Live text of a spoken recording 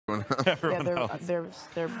Everyone Yeah, else.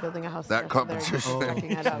 they're building a house That there, so they're competition.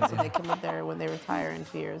 checking it out so they can live there when they retire in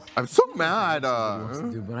 2 years. I'm so mad.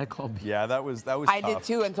 Dude, when I called Yeah, that was I tough. did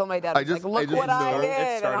too until my dad was like, "Look what I know- it did,"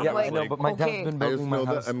 and started I'm yeah, like, I know, but my dad's okay. been I just building my know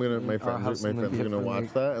house. that I'm gonna. My house in friends are Olympia gonna for, watch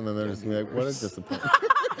like, that, and then they're just gonna be like, "What a disappointment."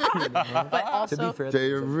 But also, to be fair, Jay,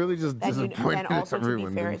 you're really just and disappointed also in to be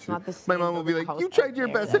everyone. fair, didn't it's you? not the My same mom will be building a like, "You house tried your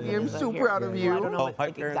out best, there Eddie. I'm than super here. proud of Well, I don't you." know Oh, what, my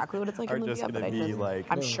like, parents exactly what it's like are in just Libya, but gonna I be just, like,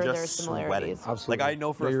 I'm sure there's just similarities. sweating. Absolutely. Like I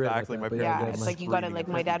know for Yeah, you're a right fact, about like my that, but parents. Yeah, are it's like you gotta, like,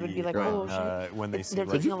 my dad would be like, screaming "Oh, shit, when they see they're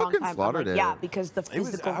like. taking a long fucking time." I'm slaughtered like, it. yeah, because the It was,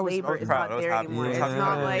 physical I was labor is proud. not I was there happy. anymore. I was It's happy.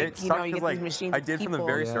 not It like, sucked you 'cause, get like, these machines I with did from the people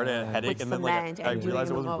very start. I had a headache, with and then like cement I and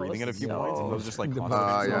realized I doing was the breathing at a most, few points, and it was just like so-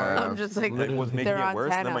 constantly yeah. I'm just like, it was making they're it on worse,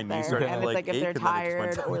 10 and then my out knee there, started and to it's like like if ache, they're and then it just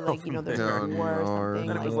went tired or downhill like, you know, from there's there. a war or No, something,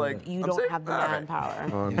 And it was like, you I'm don't sick. have the All right. manpower.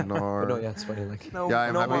 Oh, But no, no. yeah, it's funny. Like, No, Yeah,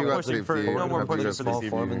 I'm no happy more you got pushing to for see it. no I'm more happy you pushing got for to this small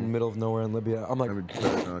farm in the evening. middle of nowhere in Libya. I'm like,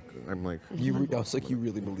 I'm like, I was like, you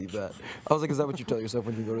really believe that? I was like, is that what you tell yourself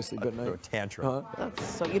when you go to sleep at Go night? tantrum. That's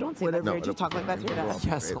so you don't say that No, to your, you talk like that to your dad.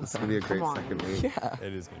 Yeah, it's gonna be a great Come on. second week. Yeah,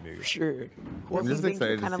 It is gonna be a good. sure. Who I'm else just do you think excited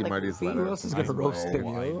you're to kind of see like Marty's goofy? letter. Who else is gonna roast him,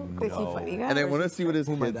 I yo? Is he funny guy? And I or want to is see what his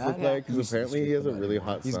Who, my kids dad? look like, He's because apparently he has a really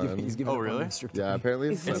hot He's son. giving Oh, up on really? me strict. Yeah, apparently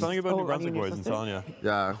his Is It's this- son. something about Oh, New I Brunswick mean, your boys, I'm sister? telling you.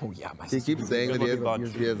 Yeah. Oh yeah, my He sister. keeps saying that Good-looking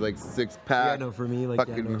bunch. he has like Yeah, six-pack, no, for me, like,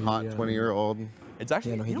 fucking yeah, no, hot he, 20-year-old. It's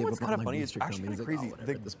actually, Yeah, no, he you know gave what's up kind on, of like, funny? being It's strict on actually me. kind He's of like, crazy. oh,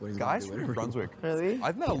 whatever, at this point, he's gonna Guys do from New whatever. Brunswick, Really?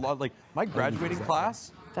 I've met a lot. Like my graduating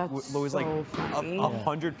class That's was like so funny.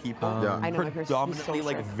 100 people. Yeah. I know my parents used to be so Predominantly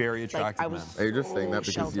like strict. very Like, attractive I men. was Are you just saying that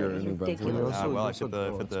so because you're sheltered. in New Brunswick? Ridiculous. Ah, well, I Also, fit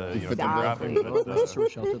the also, you know, Exactly. demographic. But, so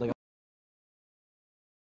sheltered, like,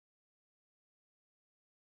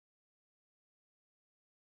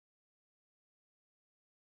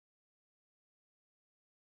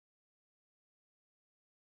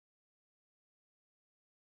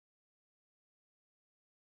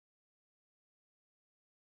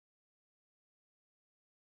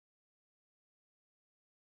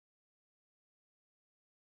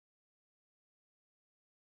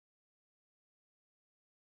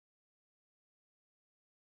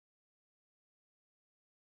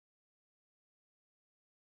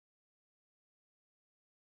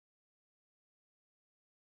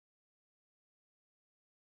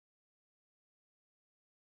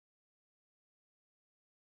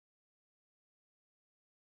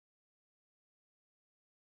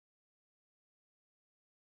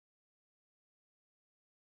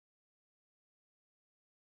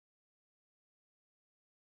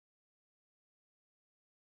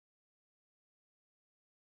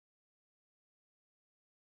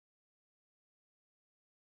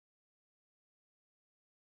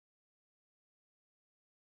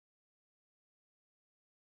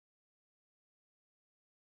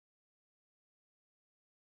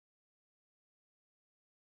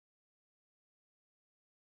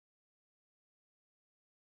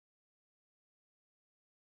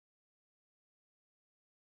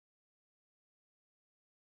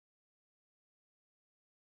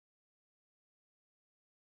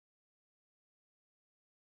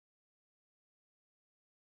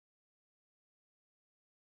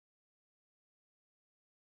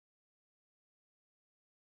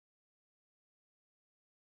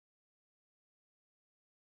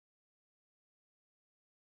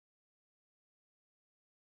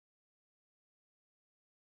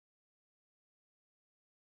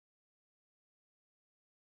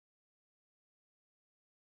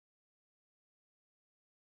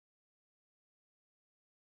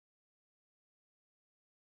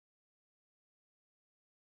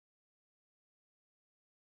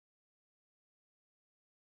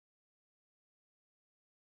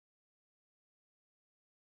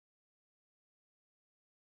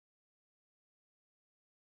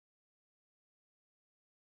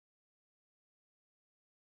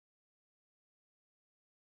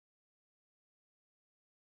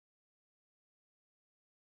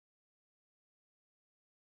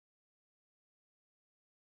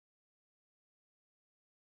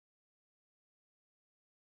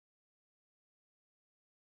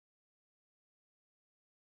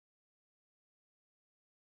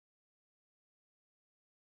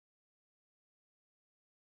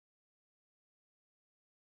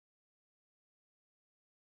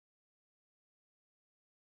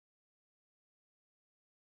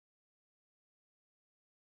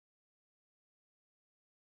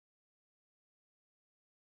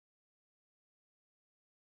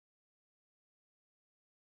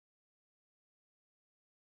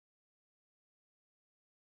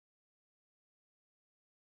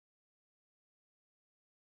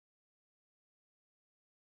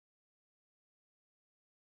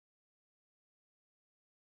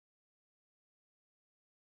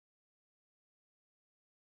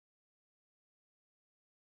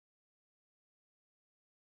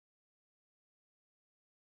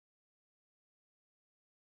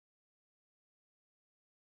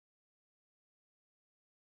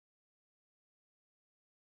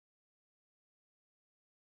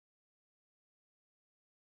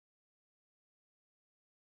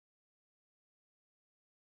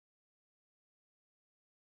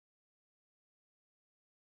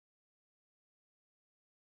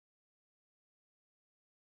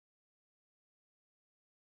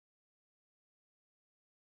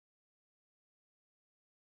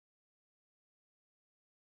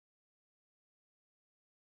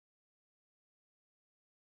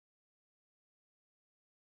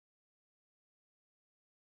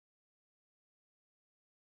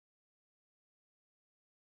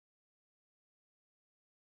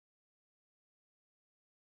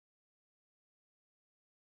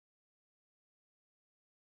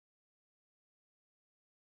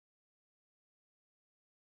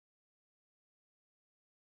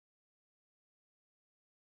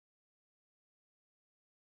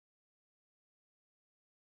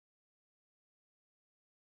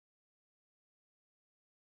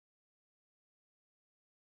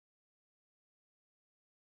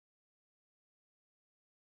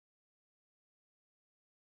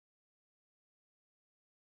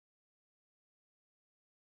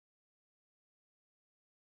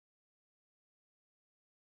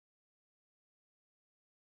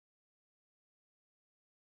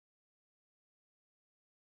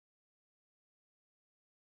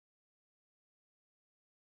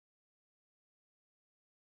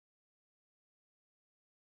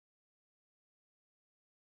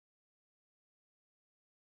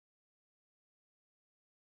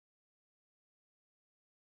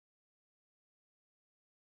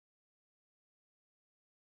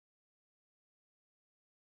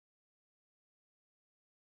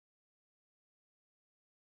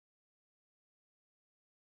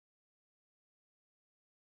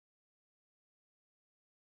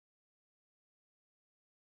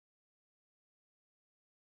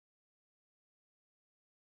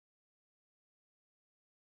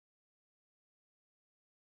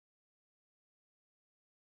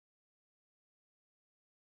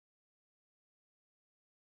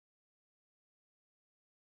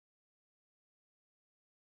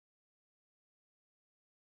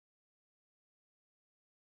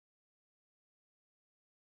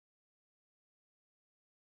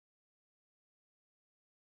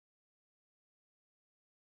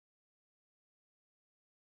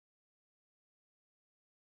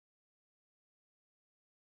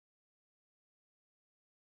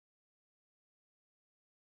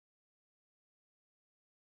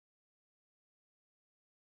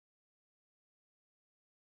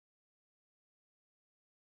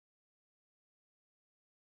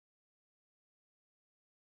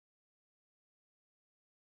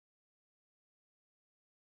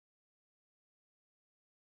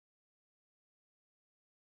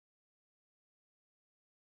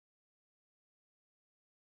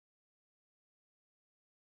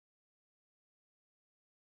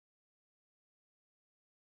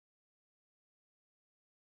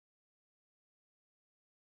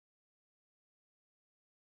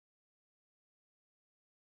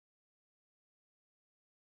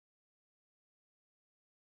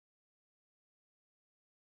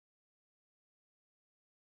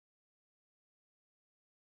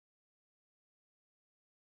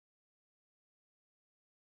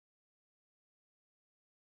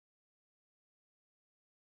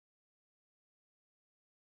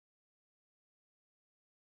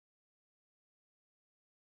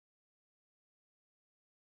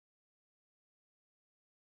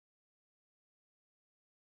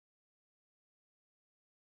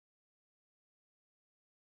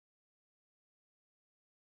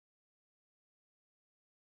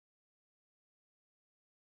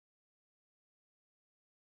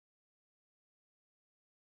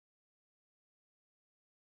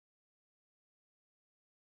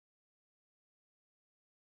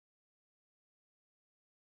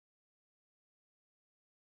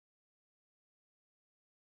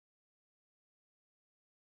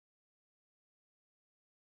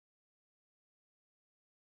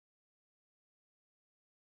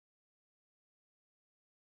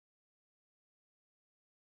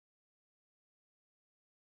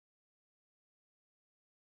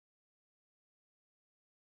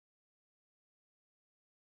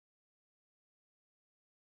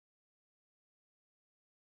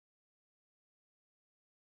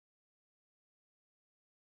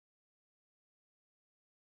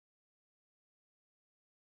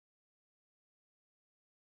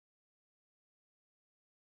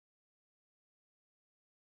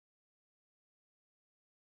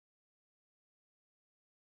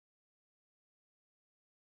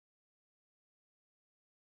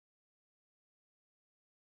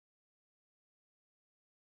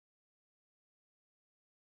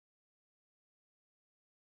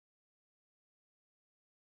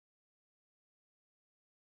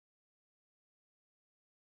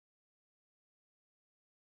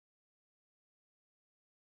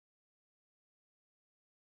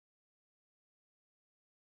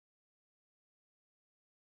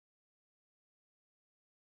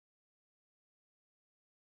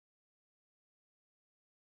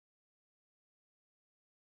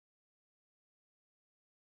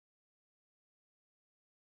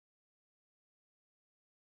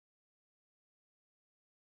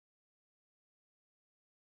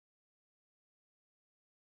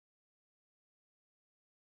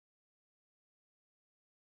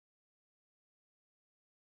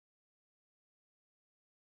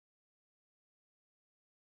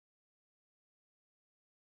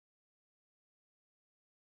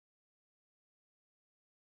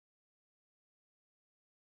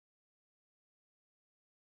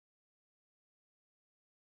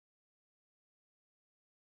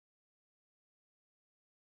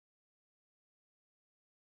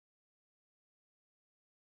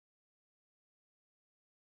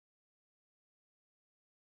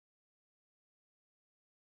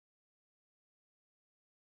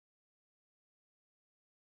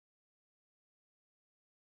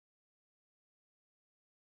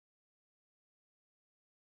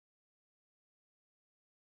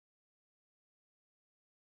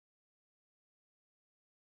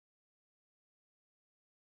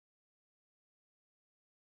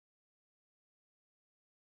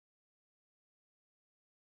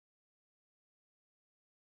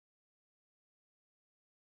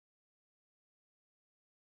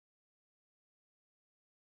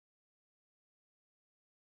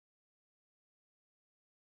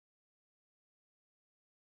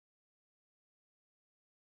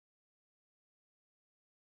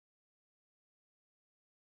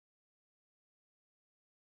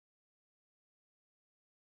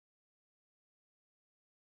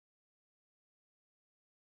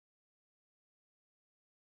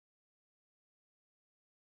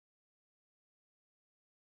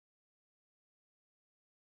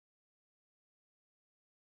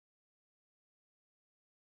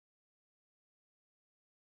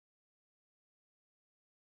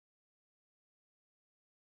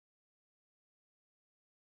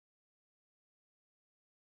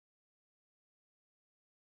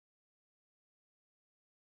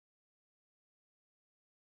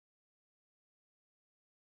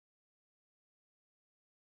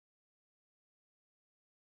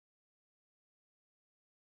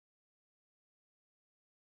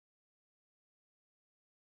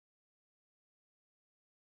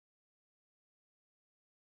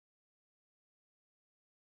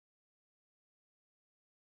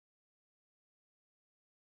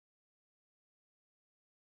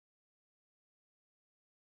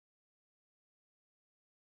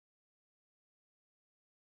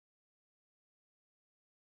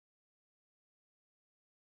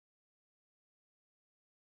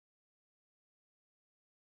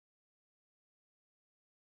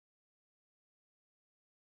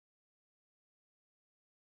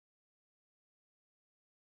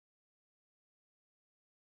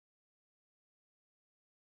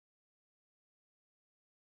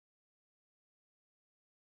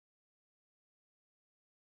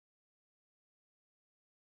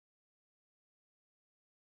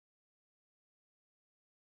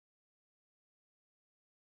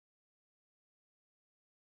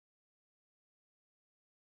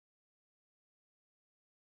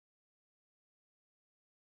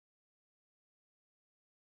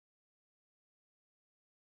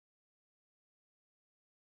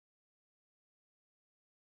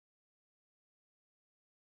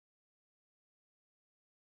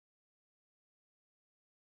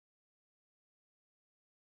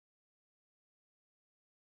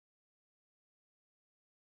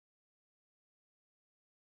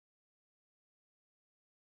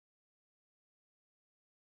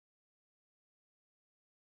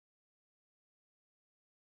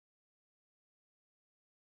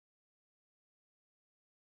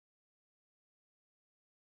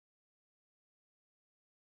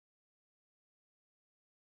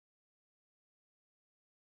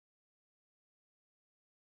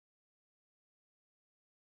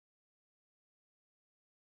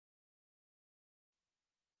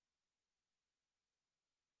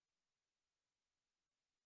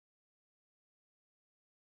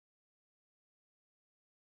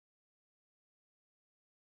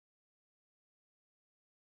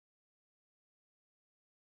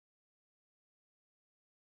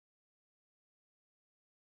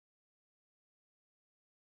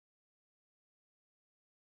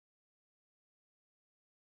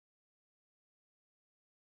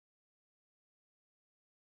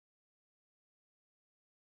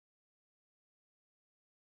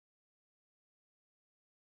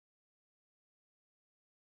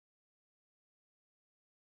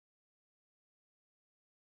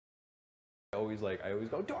 I always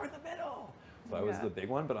go door in the middle. So I was the big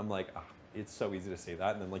one, but I'm like, it's so easy to say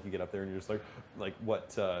that, and then like you get up there and you're just like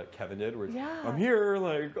what Kevin did, where I'm here,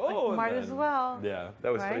 like like, might as well. Yeah,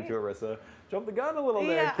 that was funny too, Arissa. Jump the gun a little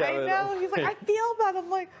there, Yeah, Kevin. I know. He's like, I feel bad. I'm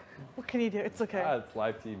like, what can you do? It's okay. It's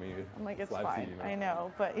live TV. I'm like, it's live fine. TV, I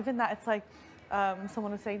know, but even that, it's like,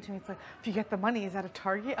 someone was saying to me, it's like, if you get the money, is that a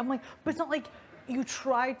target? I'm like, but it's not like you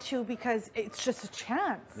try to because it's just a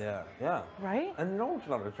chance. Yeah, yeah. Right? And no, it's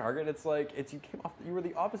not a target. It's like you were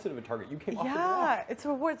the opposite of a target. You came off the block. Yeah, it's a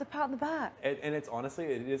reward, it's a pat on the back. And it's honestly,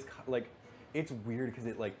 it is like, it's weird because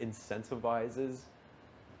it like incentivizes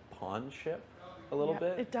pawnship a little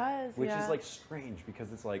bit. It does. Which is like strange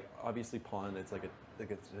because it's like obviously pawn. It's like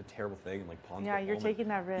it's a terrible thing. Like pawns. Yeah, you're taking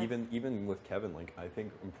that risk. Even with Kevin, like I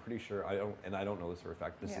think I'm pretty sure I don't know this for a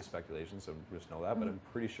fact. This is speculation, so just know that. But I'm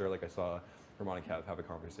pretty sure like I saw Herman and Kev have a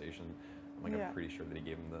conversation. I'm pretty sure that he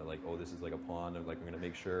gave him the like, oh, this is like a pawn, and like I'm gonna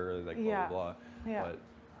make sure like blah blah blah. Yeah. But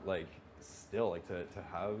like still like to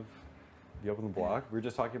have the open block. We were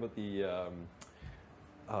just talking about the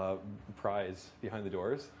prize behind the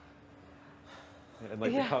doors. And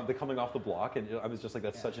like the coming off the block, and I was just like,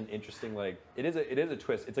 that's such an interesting like. It is a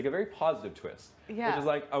twist. It's like a very positive twist. Yeah. Which is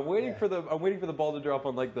like I'm waiting for the ball to drop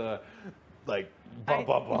on like the Yeah,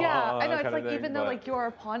 I know. It's like thing, even though like you're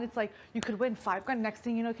a pawn, it's like you could win $5 grand. Next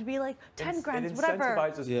thing you know, it could be like 10 grand, it whatever.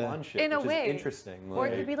 incentivizes pawnship, in a which way. is interesting. Or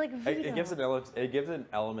it could be like it veto. gives an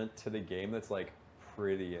element to the game that's like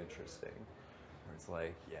pretty interesting. Where it's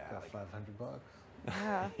like Got like, $500.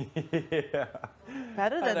 Yeah. yeah.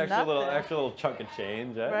 Better than An nothing. extra little chunk of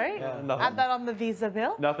change, eh? Right? Yeah. Add that on the Visa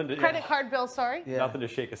bill. Nothing to Credit card bill, sorry. Yeah. Nothing to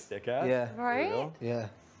shake a stick at. Yeah. Right? Yeah.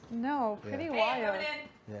 No, pretty wild.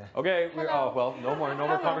 Yeah. Okay. Oh well, no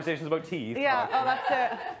more conversations about teeth. Yeah. Oh,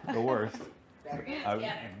 that's it. The worst.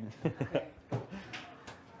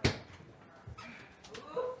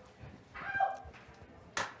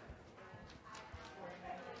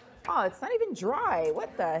 Oh, it's not even dry.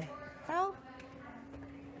 What the hell?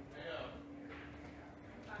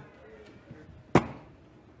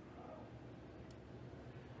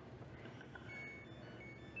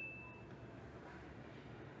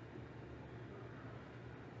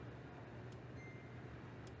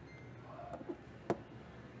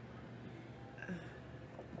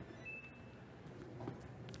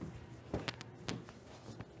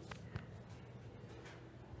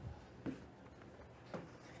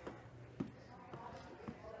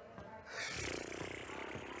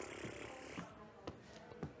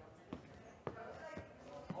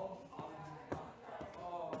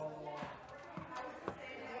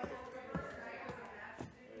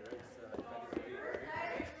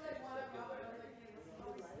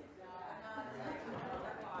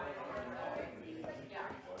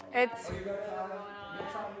 It's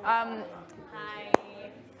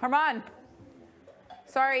Herman.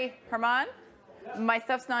 Sorry, Herman. My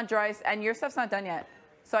stuff's not dry, and your stuff's not done yet.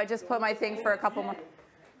 So I just put my thing for a couple more.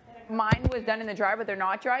 Mine was done in the dryer, but they're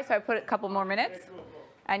not dry, so I put a couple more minutes.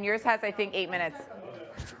 And yours has, I think, 8 minutes.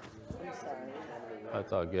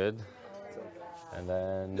 That's all good. And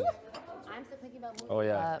then, I'm still thinking about moving. oh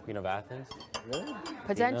yeah, Queen of Athens. Really?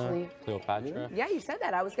 Potentially. Cleopatra. Yeah, you said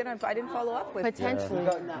that. I didn't follow up with. Potentially. We've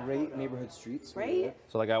got great neighborhood streets. Right?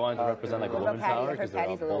 So like I wanted to represent like a woman's Patty? power Her because they're all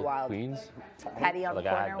Patty's a little both wild. queens. Patty on Like,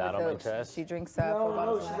 the I had that on my corner with chest. she drinks No, full no,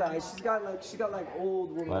 bottles of she's wine. not. She's got like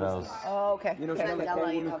old woman. What else? Oh, okay. You know, she's got like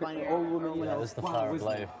old woman. You Yeah, know, this is the wow, flower of wisdom.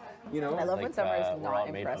 life. You know, I love when Like, Summer is we're all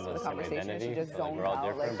not made impressed from with the the same conversation. She identity, just so, like, zones we're all out.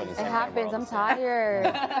 different, but Like, at the It same time, we're happens. all I'm the same. tired.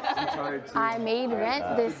 I'm tired too. I made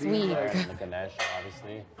rent this week. Like a Nash,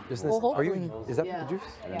 obviously. Isn't Well, this, are you? hopefully. Is that the juice?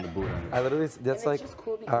 And then the Buddha. I literally, that's like, just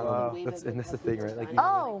cool because the way that's that and that's the thing, right? Like,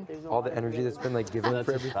 Oh. all the energy that's been like given That's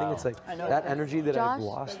for a everything. style. It's like I know that that. energy that I've Josh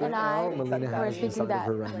lost and right now. I Melina were has to do inside of that.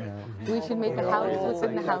 her right now. We should make a know, house it's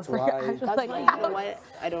within the like, house. that's why- I was like, You know what?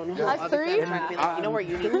 I don't know. Us Other three? friends might be like, you know where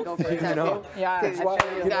you need to go for a You tattoo? know, Yeah. that's why-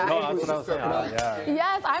 I you know, got No, it. that's what I was saying. Yeah.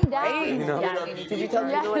 yes, I'm down. You know? Yeah, did you tell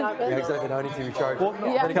me Yes. what happened? Yeah, exactly. Now I need to recharge. Well,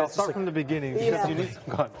 no, Yeah. but I'll start from the beginning because you need some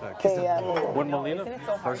context. When Melina Isn't it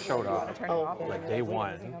so hard first showed to up, turn it off? like day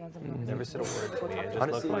one, never said a word to me and just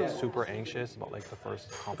Honestly, looked like yeah. super anxious about like the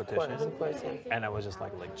first competition. And I was just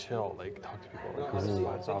like chill, like talk to people, like this is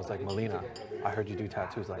fun. So I was like, Melina, I heard you do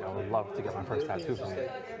tattoos. Like I would love to get my first tattoo from you.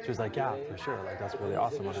 She was like, yeah, for sure. Like that's really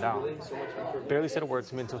awesome. I'm down. Barely said a word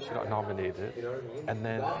to me until she got nominated. And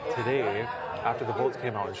then today, after the votes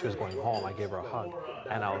came out and she was going home, I gave her a hug.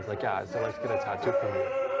 And I was like, yeah, so let's get a tattoo from you.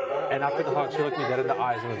 And after the hug, she looked me dead in the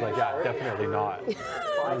eyes and was like, yeah, definitely not.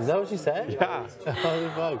 Is that what she said? Yeah. Holy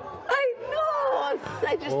fuck. I know.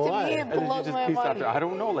 That just to me, it And then you blows just my piece mind. after. I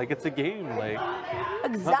don't know. Like it's a game. Like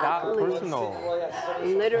Exactly. not that personal.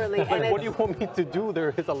 Literally. Like, And what do you want me to do?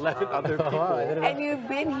 There is 11 other people. And you've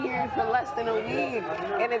been here for less than a week,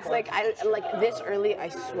 and it's like this early. I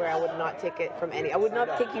swear I would not take it from any. I would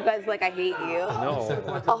not take you guys like I hate you. No.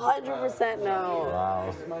 100% no.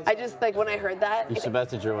 Wow. I just like when I heard that. You should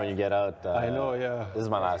message her when you get out. I know, yeah. This is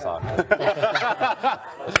my last song.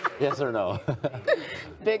 Yes or no?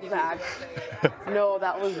 Big facts. No,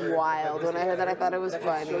 that was wild. When I heard that, I thought it was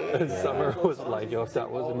funny. And Summer was like, yo, if that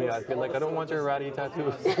wasn't me, I'd be like, I don't want your ratty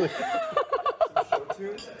tattoos.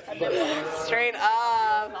 Straight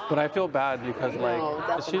up. But I feel bad because like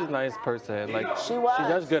definitely. she's a nice person. Like She was. she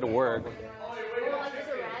does good work.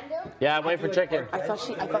 Yeah, I'm waiting for chicken. I thought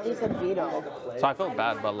he said veto. So I felt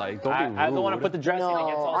bad, but like don't be rude. I don't want to put the dressing No,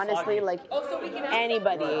 against all honestly, like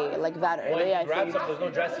anybody like that early, I think there's no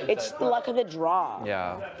dressing. it's the luck of the draw.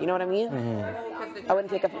 Yeah. You know what I mean? I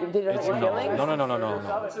wouldn't take a. Did you hurt your feelings? No.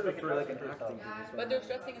 But they're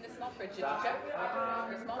dressing in the small fridge. Did you check?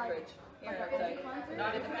 The small fridge. Here, outside.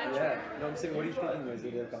 Not in the pantry. Yeah. No, I'm saying, what are you thinking? Is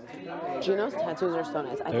it a compliment? Gino's tattoos are so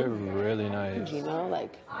nice. I They're think really nice. Gino,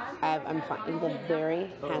 like, I'm fine. He's a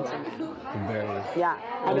very handsome man. Very. Yeah.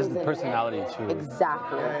 And his he's a- personality too.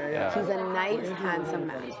 Exactly. Yeah. He's a nice, handsome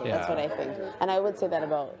man. That's Yeah. what I think. And I would say that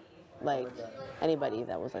about, like, anybody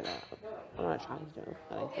that was like I'm not attracted to him,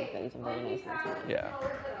 but I think that he's a very nice, handsome man. Yeah.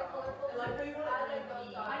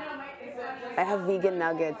 I have vegan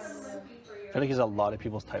nuggets. I feel like he's a lot of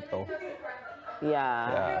people's type though.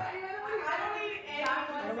 Yeah. Yeah.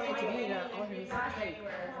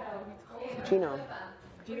 Gino.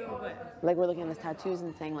 Like we're looking at his tattoos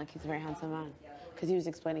and saying like he's a very handsome man, because he was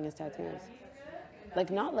explaining his tattoos. Like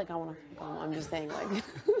not like I want to. I'm just saying like.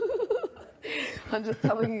 I'm just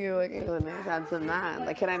telling you like he's a nice handsome man.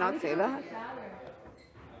 Like can I not say that?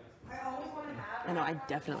 I know I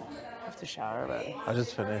definitely have to shower, but I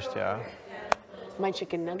just finished, yeah. my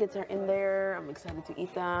chicken nuggets are in there. I'm excited to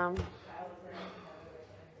eat them.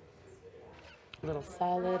 Little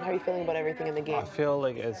salad. How are you feeling about everything in the game? I feel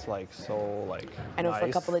like it's like so like I know nice. for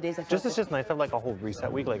a couple of days I felt It's just nice to have like a whole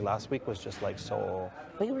reset week. Like last week was just like so.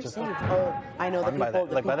 But you were just saying, oh, I know the fun people. by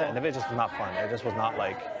the, like by the people- end of it, just was not fun. It just was not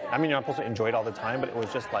like. I mean, you're not supposed to enjoy it all the time, but it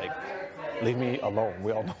was just like, leave me alone.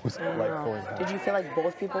 We all know what's like going on. Did you feel like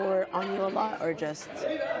both people were on you a lot, or just?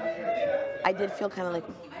 I did feel kind of like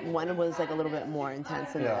one was like a little bit more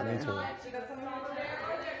intense than the Yeah, other. me too.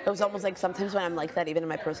 It was almost like sometimes when I'm like that, even in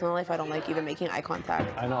my personal life, I don't like even making eye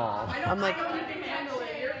contact. I know. I'm like,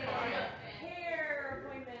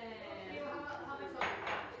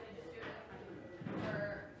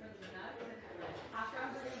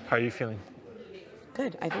 How are you feeling?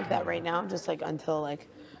 good. I think that right now, just like until like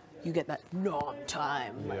you get that long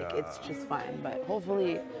time, like it's just fine. But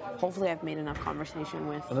hopefully I've made enough conversation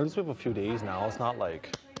with. And there's been a few days now. It's not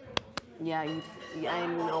like. Yeah, I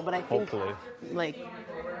know, but I think Hopefully. like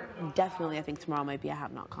definitely, I think tomorrow might be a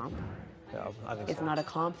have not comp. Yeah, I think If so. not a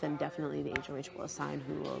comp, then definitely the HOH will assign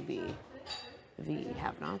who will be the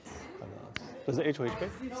have-nots. Does the HOH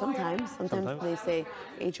pick? Sometimes Sometimes? they say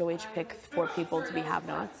HOH pick 4 people to be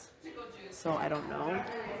have-nots. So I don't know.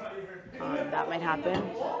 That might happen.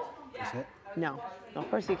 No, of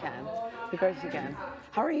course you can. Of course you can.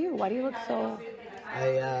 How are you? Why do you look so?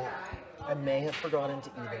 I may have forgotten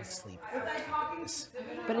to even sleep for 2 days.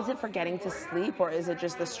 But is it forgetting to sleep, or is it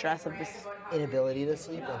just the stress of this Inability to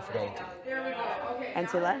sleep and forgetting to eat. and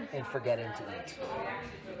to let? And forgetting to eat.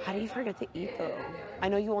 How do you forget to eat though? I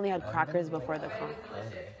know you only had crackers before the comp.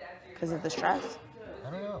 Because of the stress?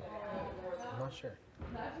 I don't know. I'm not sure.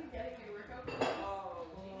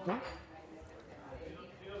 No?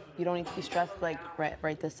 You don't need to be stressed like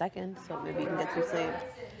right this second, so maybe you can get some sleep.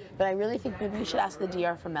 But I really think maybe you should ask the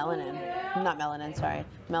DR for melanin. Not melanin, sorry.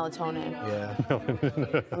 Melatonin. Yeah.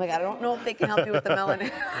 I'm like, I don't know if they can help you with the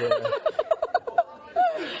melanin.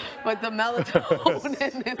 But the melatonin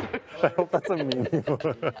is... I hope that's a meaning.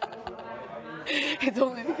 It's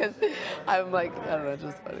only because I'm like, I don't know, it's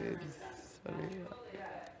just funny. It's just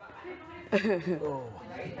funny.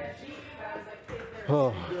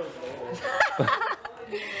 Oh.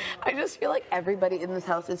 I just feel like everybody in this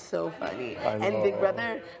house is so funny. I know. And Big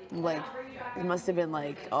Brother, like, it must have been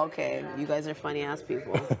like, okay, you guys are funny ass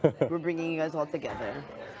people. We're bringing you guys all together.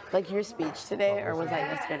 Like your speech today, or was that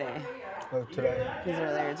yesterday? Oh, today. It was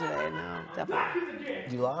earlier today. No, definitely.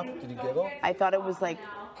 Did you laugh? Did you giggle? I thought it was like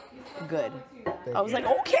good. I was like,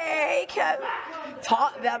 okay, Kev.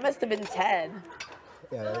 That must have been Ted.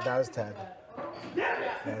 Yeah, that was Ted.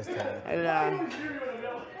 That was Ted. And,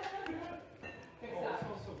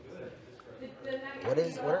 What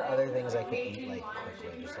are other things I could eat like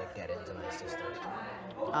quickly, just like get into my system?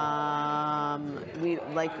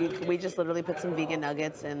 We just literally put some vegan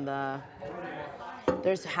nuggets in the.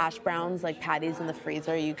 There's hash browns like patties in the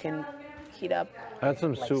freezer you can heat up. I had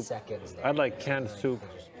some Like soup. seconds. I'd like canned soup.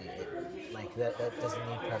 Like that doesn't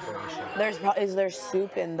need preparation. Is there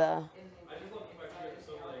soup in the?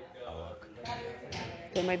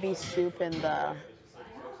 There might be soup in the.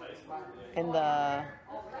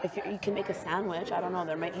 If you can make a sandwich, I don't know.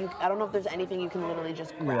 I don't know if there's anything you can literally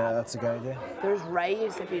just grab. Yeah, that's a good idea. There's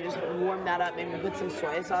rice. If you just warm that up, maybe put some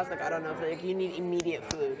soy sauce. Like I don't know if you need immediate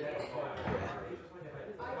food.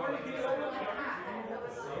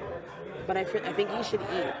 But I think you should eat,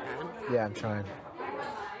 man. Yeah, I'm trying.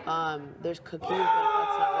 There's cookies, but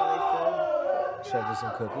that's not really food. Should I do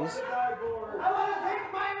some cookies?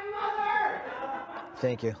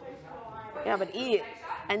 Thank you. Yeah, but eat.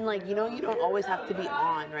 And like, you don't always have to be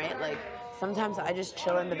on, right? Like, sometimes I just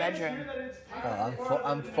chill in the bedroom. Oh,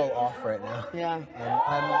 I'm full off right now. Yeah.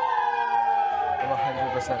 I'm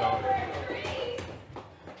 100% off.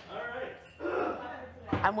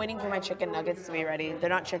 I'm waiting for my chicken nuggets to be ready. They're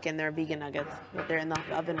not chicken, they're vegan nuggets, but they're in the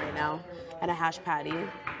oven right now. And a hash patty.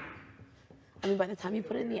 I mean, by the time you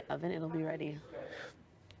put it in the oven, it'll be ready.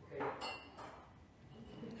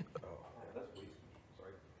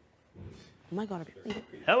 Oh my God.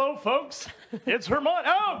 Hello, folks. It's Herman.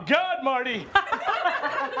 Oh, God, Marty.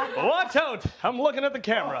 Watch out. I'm looking at the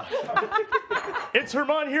camera. It's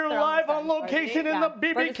Herman here live on location in the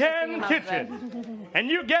BB Can kitchen. And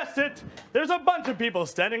you guessed it, there's a bunch of people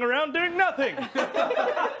standing around doing nothing.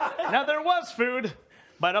 Now, there was food,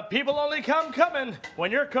 but people only come coming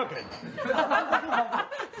when you're cooking.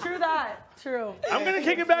 True that. True. I'm going to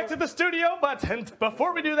kick it back to the studio, but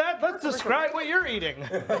before we do that, let's describe what you're eating.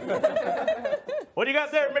 What do you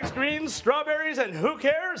got there? Mixed greens, strawberries, and who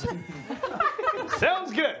cares?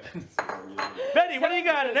 Sounds good. Betty, what do you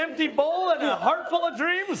got? An empty bowl and a heart full of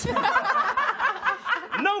dreams?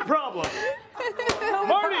 No problem.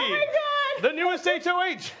 Marty, oh my God. the newest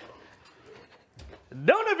HOH.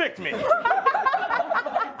 Don't evict me.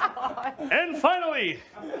 And finally,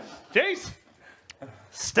 Jace,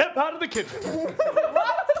 step out of the kitchen.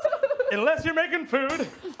 Unless you're making food.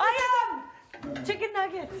 I am! Chicken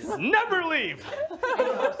nuggets. Never leave.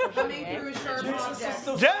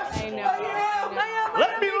 Jess, I am.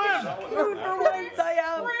 let me live. Food for once, I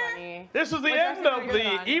am. This is the end of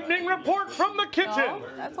the evening report from the kitchen.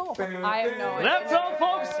 That's all. I have no idea. That's all,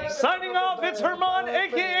 folks. Signing off, it's Herman,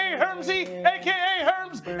 a.k.a. Hermsy, a.k.a.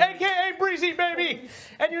 Herms, a.k.a. Breezy Baby.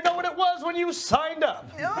 And you know what it was when you signed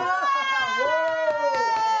up.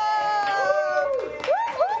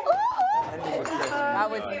 That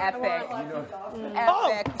was epic.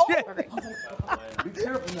 Oh, shit. Be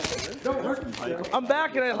careful now. I'm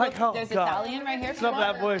back and I like, oh, There's God. Italian right here. It's not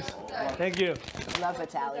that voice. Thank you. Love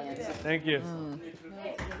Italians. Thank you.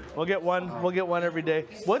 We'll get one. We'll get one every day.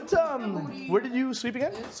 What? Where did you sleep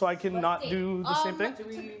again? So I can not do the same thing.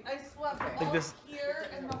 I slept Like this. here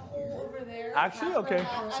and the hole over there. Actually, okay.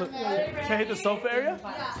 So can I hit the sofa area?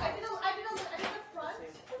 Yeah, I did the front.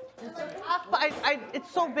 But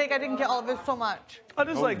it's so big, I didn't get all of it so much. I'll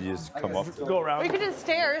just like You just come off. go Or around. you could do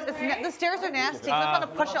stairs. The stairs are nasty. You just want to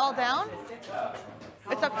push it all down.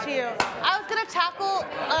 It's up to you. I was gonna tackle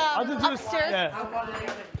I'll just do this. upstairs. Yeah.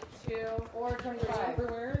 425.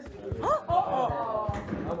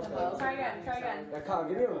 Try again. Yeah, Kyle,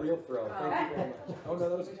 give me a real throw. Thank you very much. Oh, no,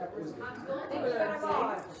 that was good. Oh,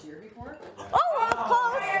 that was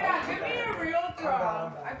close. Give me a real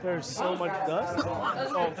throw. There's so much dust.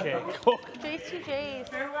 Okay. Cool. JCJ's.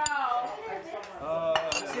 Farewell.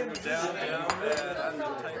 Down, and I'm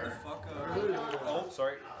gonna tighten the fuck up. Oh,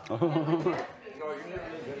 sorry.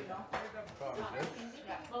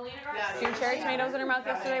 She had cherry tomatoes in her mouth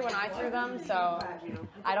yesterday when I threw them, so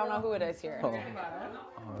I don't know who it is here. I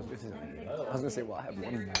was gonna say, well, I have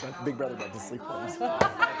one big brother that just sleep homes.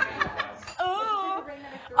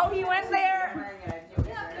 Oh, he went there.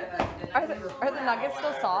 Are the nuggets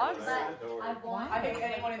still sogs?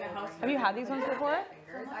 Have you had these ones before?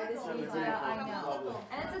 I know.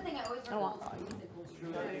 And that's the thing I always want.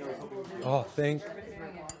 Oh, thank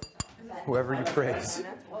whoever you praise.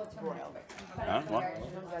 Hein? Ouais.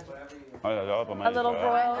 Ouais, j'adore pas mal. A little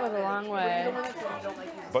broil goes a long way.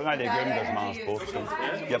 Pas grand légumes que je mange pas. Ça.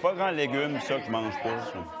 Il n'y a pas grand légumes ça que je mange pas.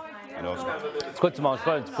 Ça. Alors, ça. C'est quoi tu manges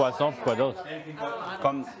pas? Du poisson, puis quoi d'autre?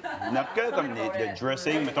 Comme n'importe quel comme le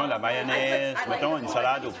dressing, mettons la mayonnaise, mettons une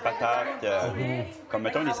salade aux patates, comme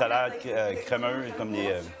mettons des salades crémeuses, comme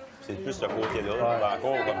des C'est plus ce côté-là.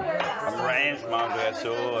 Encore comme ranch, je mangerais ça.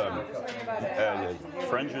 Le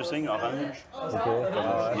French dressing, orange.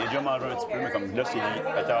 J'ai déjà mangé un petit peu, mais comme là, c'est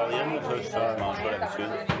italien, ça, je mange pas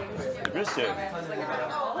d'habitude. C'est plus,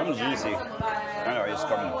 comme je dis, c'est comme...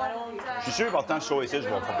 Je suis sûr, pourtant, je suis ici, je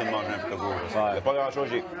vais fucking manger un peu de gros. Il n'y a pas grand-chose.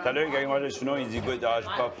 Tout à l'heure, quand il mange le chinois, il dit, écoute, j'ai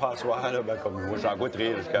pas soir, là, ben, comme moi, j'en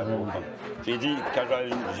goûterai jusqu'à j'ai dit, quand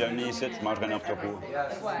je vais venir ici, je mangerai n'importe quoi.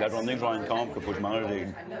 La journée que je vais à une camp, qu'il faut que je mange,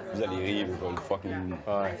 vous allez rire, je vais le fucking...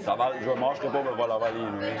 Ça va, je ne mangerai pas, mais je vais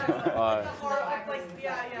l'avaler.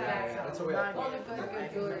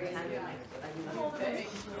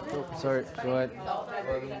 Oh, sorry, go ahead.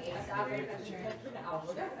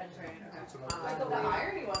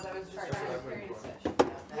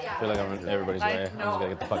 I feel like I'm in everybody's way. I'm just gonna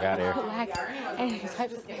get the fuck out of here. Relax. And he's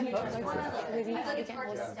like,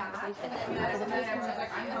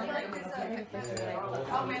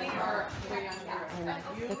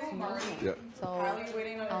 Yeah. So, I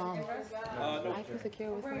feel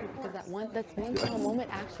secure with it because that's one small moment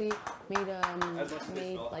actually made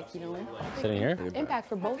like, you know, Sitting here? impact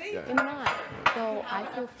for both him and I. So I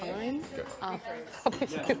feel fine.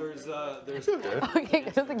 There's Okay,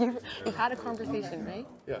 because like you've had a conversation, right?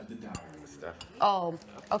 Yeah. Oh,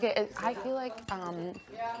 okay. I feel like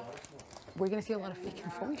we're gonna see a lot of fake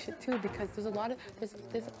information too, because there's a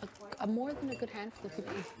more than a good handful of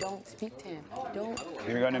people who don't speak to him.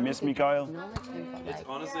 You're gonna miss me, Kyle?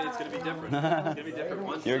 Honestly, it's gonna be different. It's gonna be different.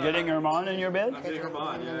 Once You're getting Herman in your bed? I'm getting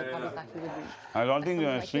Herman, yeah. I don't think he's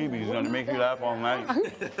gonna sleep. He's gonna make you laugh all night.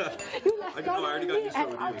 You laughed out at me,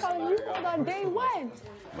 and I'm telling you on day one.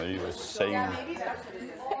 But he was saying.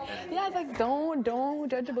 Yeah, it's like don't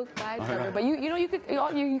judge a book by its cover. But you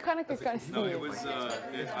kind of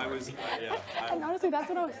see it. And honestly, that's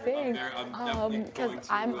what I was saying. Because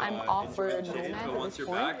I'm off for Nomad at this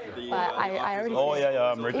point. But I already. Oh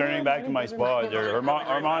yeah. I'm returning back to my spot.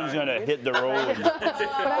 Herman's gonna hit the road.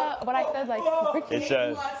 but I said like.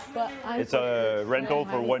 It's a rental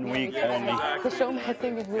for 1 week only. The show my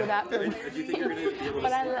thing is real that for me.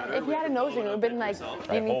 But if you had a notion, it would have been like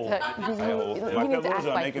you need to act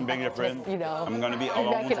like making big difference. You know, I'm gonna be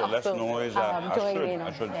alone, so less noise.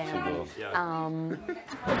 I should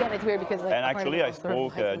Again, it's weird because like. And actually, I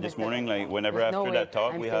spoke this morning. Like whenever after that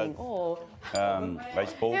talk we had, I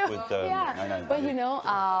spoke with. But you know.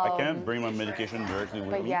 I can't bring my medication directly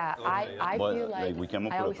with me. But yeah, I feel like we came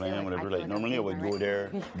up with a plan, whatever. Like normally I would go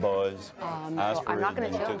there, buzz, ask for it,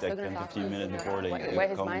 and it took like 10-15 minutes before they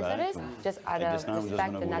come back. Just out of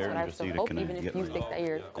respect, and that's what I still hope, even if you think that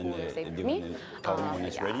you're cool or safe with me. Tell them when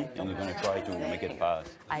it's ready, and we're gonna try to make it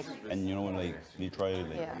fast. And you know, like we try,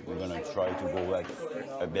 like we're gonna try to go like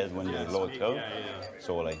a bit when the load comes.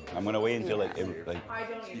 So like I'm gonna wait until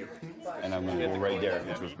and I'm gonna go right there.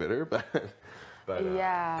 Which was bitter, but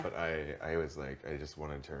yeah. But I was like, I just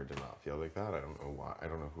wanted her to not feel like that. I don't know why. I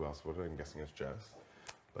don't know who else would. I'm guessing it's Jess.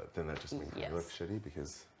 But then that just makes me look shitty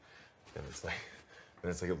because then it's like. And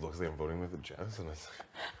it's like, it looks like I'm voting with Jess, and it's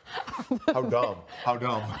like, how dumb, how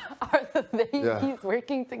dumb. Are the babies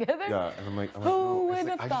working together? Yeah, and I'm like, who would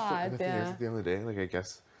have have thought? At the end of the day, like, I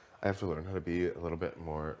guess I have to learn how to be a little bit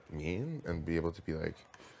more mean and be able to be like,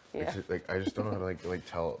 like I just don't know how to like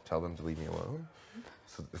tell them to leave me alone,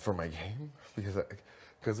 so for my game, because like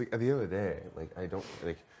at the end of the day, like I don't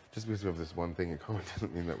like. Just because we have this one thing in common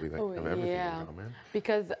doesn't mean that we like have everything in common.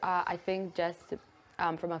 Because I think just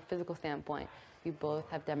from a physical standpoint, you both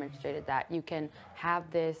have demonstrated that you can have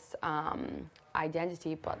this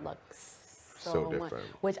identity, but look so much,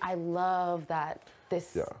 which I love that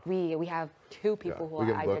this we have two people who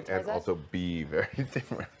we are can look identified and also be very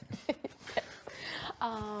different.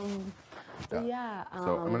 So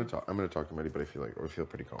I'm gonna talk to Maddie, but I feel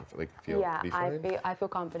pretty confident. Like pretty fine. I feel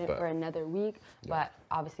confident for another week, but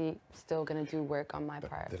obviously still gonna do work on my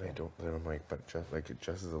part. Then I'm like, but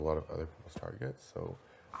Jess is a lot of other people's targets, so.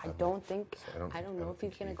 I don't know if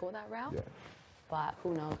he's gonna go that route, but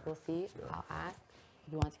who knows? We'll see. I'll ask.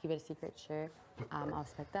 If he wants to keep it a secret, sure. I'll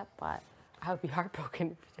respect that, but I would be heartbroken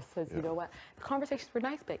if he just says, you know what? The conversations were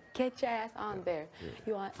nice, but get your ass on there.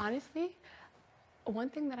 You want honestly? One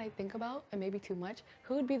thing that I think about, and maybe too much,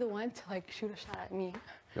 who would be the one to like shoot a shot at me?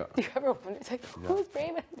 Yeah. Do you ever wonder? It's like, who's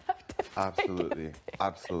brave enough to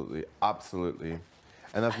Absolutely.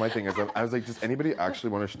 And that's my thing is I was like, does anybody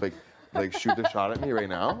actually want to like shoot a shot at me right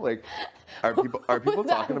now? Like, are people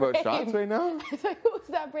talking about shots right now? It's like, who's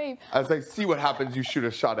that brave? I was like, see what happens, you shoot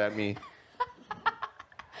a shot at me.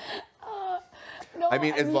 I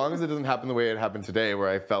mean, as long as it doesn't happen the way it happened today, where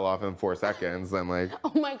I fell off in 4 seconds, I'm like,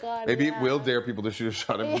 oh my God. Maybe it will dare people to shoot a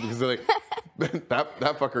shot at me because they're like, that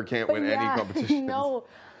fucker can't win any competition. No,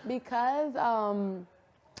 because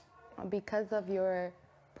because of your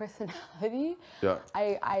personality, Yeah.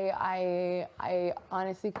 I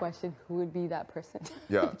honestly question who would be that person.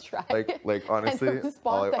 Yeah. To try Like honestly, and the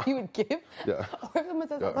response that you would give. Yeah. Or if someone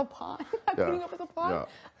says that's a pawn, I'm putting up with a pawn. Yeah.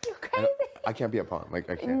 You're crazy. I can't be a pawn. Like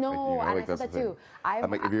I can't. No, like, you know, and like, I said that's that the too. thing. I'm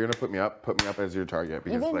like, if you're gonna put me up as your target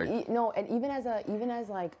because No, and even as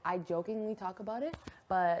like I jokingly talk about it,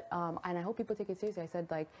 but and I hope people take it seriously. I said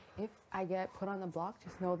like if I get put on the block,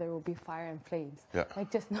 just know there will be fire and flames. Yeah.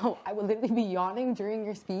 Like just know I will literally be yawning during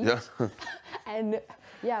your speech. Yeah. And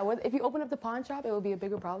yeah, if you open up the pawn shop, it will be a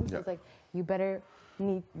bigger problem. So Yeah. it's like you better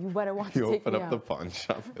want you to take open me up out. the pawn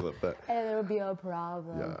shop. I love that. And there will be a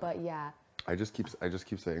problem. Yeah. But yeah. I just keep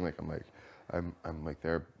saying like I'm like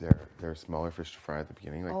they're smaller fish to fry at the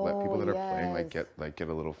beginning. Like let people that are playing like get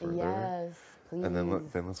a little further. Yes, please. And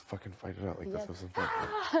then let's fucking fight it out. Like let's have some fun.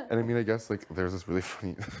 And I mean I guess like there's this really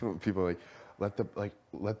funny people like let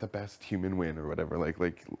the best human win or whatever. Like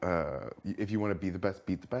if you want to be the best,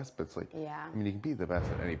 beat the best. But it's like I mean you can be the best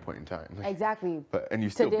at any point in time. Like, Exactly. And you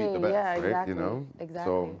still beat the best, yeah, right? exactly. You know.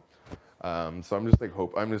 Exactly. So I'm just like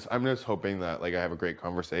I'm just hoping that like I have a great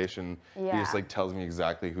conversation. Yeah. He just like tells me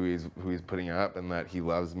exactly who he's putting up and that he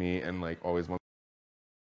loves me and like always wants.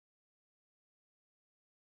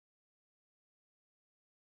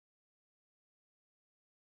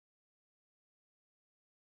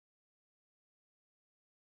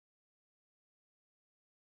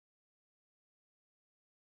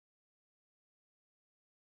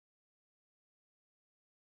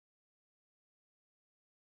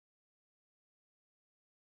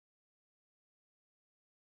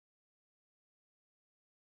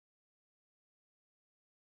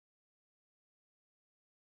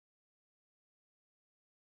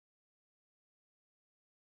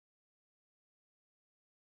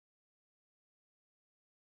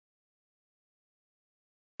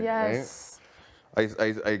 Yes. Right?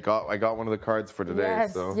 I got one of the cards for today.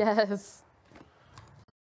 Yes. So. Yes.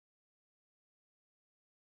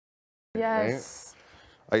 Yes.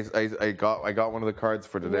 Right? I got one of the cards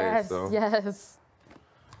for today. Yes. So. Yes.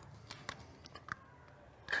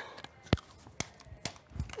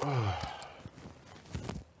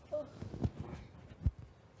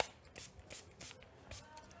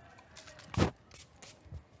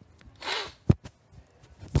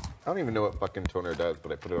 I don't even know what fucking toner does,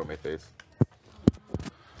 but I put it on my face.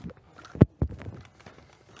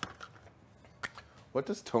 What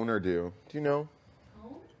does toner do? Do you know?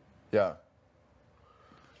 Tone? Yeah.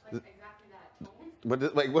 Like exactly that tone? What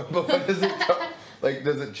does it like?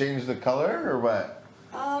 Does it change the color or what?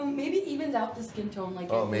 Maybe evens out the skin tone. Like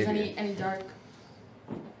Oh, if there's maybe. any dark.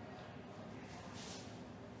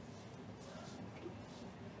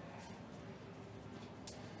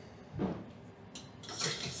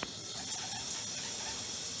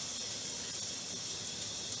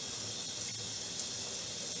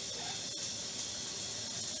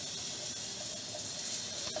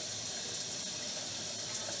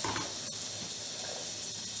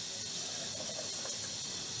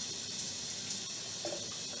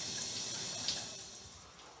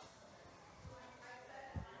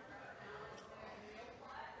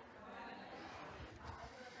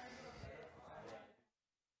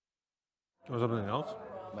 Was something else?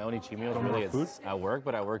 My only cheat meal is really it's at work,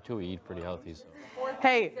 but at work too we eat pretty healthy. So.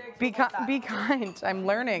 Hey, be kind. I'm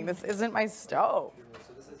learning. This isn't my stove.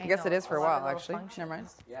 I guess it is for a while, actually. Never mind.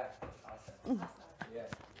 Yeah. Awesome. Yeah.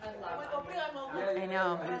 I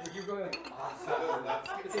know.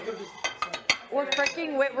 We're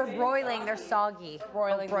freaking we're broiling. They're soggy.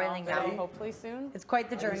 Broiling now. Hopefully soon. It's quite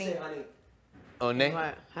the journey. Honey.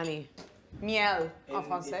 What? Honey. Miel en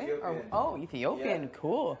français? Oh, Ethiopian.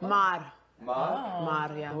 Cool. Mar. Mar?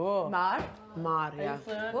 Mar, yeah. Cool. Mar? Mar, yeah.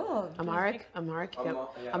 Cool. Amharic, yep.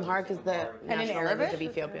 Amharic is the And in national Arabic? language of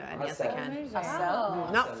Ethiopia, and yes, I can.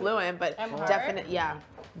 Asel. Not fluent, but Amharic?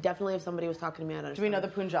 definitely if somebody was talking to me, I'd understand. Do we know the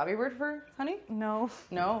Punjabi word for honey? No.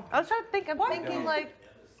 No. I was trying to think. I'm thinking like,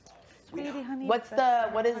 sweetie, honey.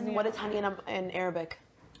 what is honey in Arabic?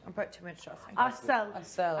 I put too much dressing. Asel.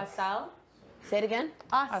 Asel. Asal? Say it again.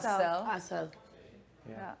 Asel. Asel.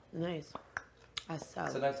 Yeah. Nice. That's a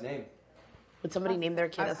Asel. nice name. Would somebody name their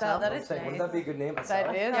kid Asel, that Asel? is Wouldn't nice. that be a good name? That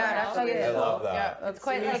Asal? is. Yeah, it actually is. I love that. Yeah, that's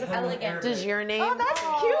Quite like elegant. Does your name? Oh, that's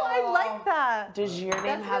cute. I like that. Does your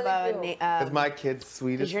name That's have really a Because my kid's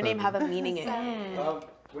sweet Does as your name fuck. have a meaning in it?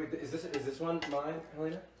 Wait, is this one mine,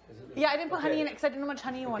 Helena? Is it Yeah, I didn't put honey in it because I didn't know how much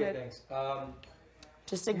honey you Okay, wanted. thanks.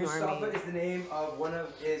 Just ignore Mustafa me. is the name of one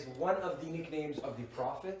of the nicknames of the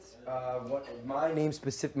Prophet.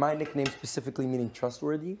 My nickname specifically meaning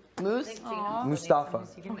trustworthy. Moose? Mustafa.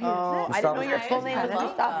 Oh, I didn't know your full name was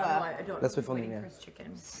Mustafa. That's my full name, yeah.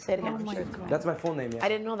 Say it again. That's my full name, yeah. I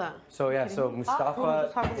didn't know that. So yeah, so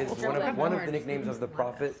Mustafa is one of the nicknames of the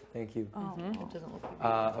Prophet. Thank you.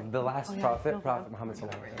 Of the last Prophet, Prophet Muhammad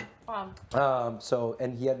sallallahu alaihi wasallam. So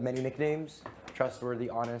and he had many nicknames. Trustworthy,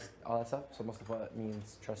 honest, all that stuff. So Mustafa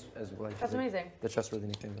means trust as well. That's amazing. The trustworthy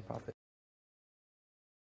nickname of the Prophet.